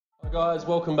Guys,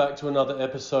 welcome back to another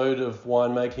episode of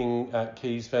winemaking at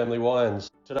Kies Family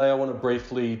Wines. Today I want to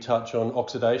briefly touch on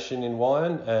oxidation in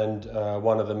wine and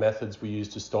one of the methods we use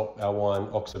to stop our wine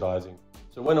oxidizing.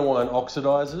 So when a wine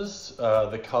oxidizes,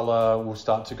 the color will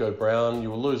start to go brown, you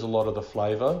will lose a lot of the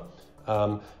flavor,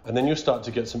 and then you'll start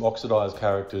to get some oxidized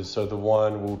characters. So the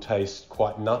wine will taste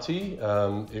quite nutty,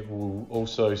 it will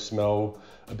also smell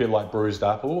a bit like bruised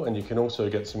apple, and you can also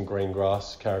get some green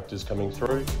grass characters coming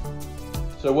through.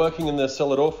 So working in the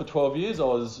cellar for 12 years, I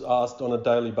was asked on a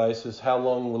daily basis, how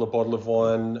long will a bottle of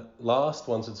wine last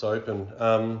once it's open?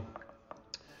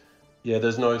 Yeah,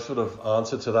 there's no sort of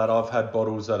answer to that. I've had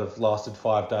bottles that have lasted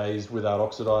 5 days without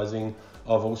oxidizing.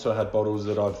 I've also had bottles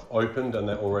that I've opened and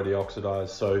they're already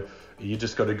oxidized. So you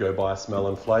just got to go by smell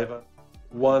and flavor.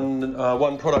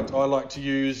 One product I like to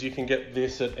use, you can get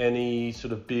this at any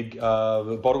sort of big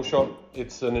bottle shop.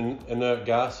 It's an inert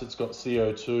gas. It's got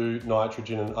CO2,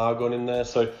 nitrogen and argon in there.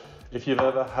 So if you've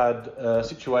ever had a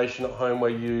situation at home where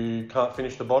you can't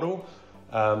finish the bottle,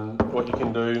 what you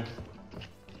can do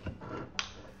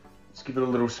is give it a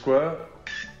little squirt.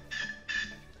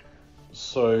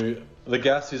 So the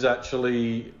gas is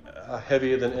actually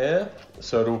heavier than air,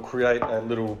 so it'll create a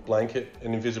little blanket,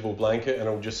 an invisible blanket, and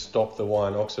it'll just stop the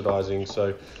wine oxidizing.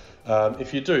 So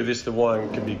if you do this, the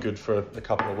wine can be good for a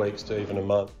couple of weeks to even a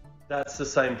month. That's the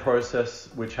same process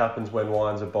which happens when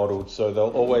wines are bottled. So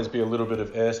there'll always be a little bit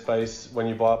of airspace when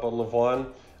you buy a bottle of wine.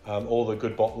 All the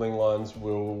good bottling lines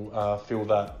will fill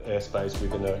that airspace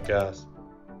with inert gas.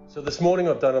 So this morning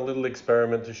I've done a little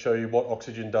experiment to show you what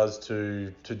oxygen does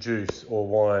to juice or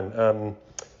wine.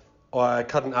 I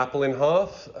cut an apple in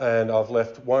half and I've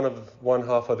left one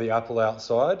half of the apple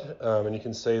outside, and you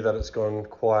can see that it's gone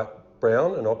quite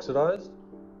brown and oxidized.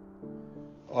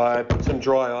 I put some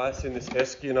dry ice in this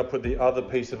esky and I put the other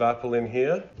piece of apple in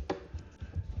here,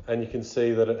 and you can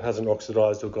see that it hasn't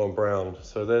oxidized or gone brown.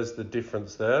 So there's the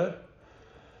difference there.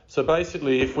 So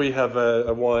basically, if we have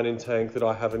a wine in tank that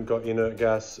I haven't got inert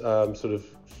gas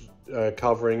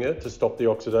covering it to stop the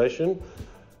oxidation,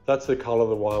 that's the colour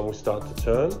the wine will start to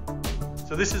turn.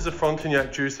 So this is the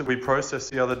Frontignac juice that we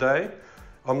processed the other day.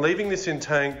 I'm leaving this in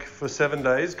tank for 7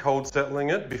 days, cold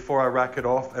settling it before I rack it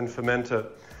off and ferment it.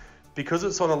 Because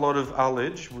it's on a lot of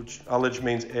ullage, which ullage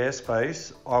means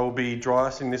airspace, I will be dry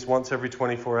icing this once every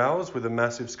 24 hours with a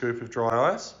massive scoop of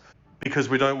dry ice, because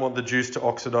we don't want the juice to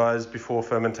oxidize before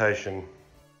fermentation.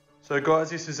 So guys,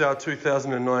 this is our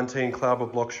 2019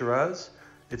 Klauber block Shiraz.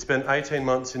 It's been 18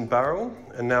 months in barrel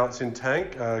and now it's in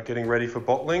tank, getting ready for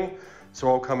bottling. So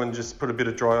I'll come and just put a bit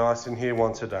of dry ice in here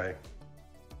once a day.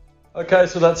 Okay,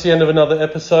 so that's the end of another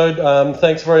episode.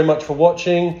 Thanks very much for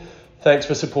watching. Thanks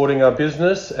for supporting our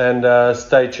business, and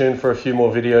stay tuned for a few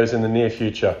more videos in the near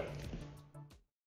future.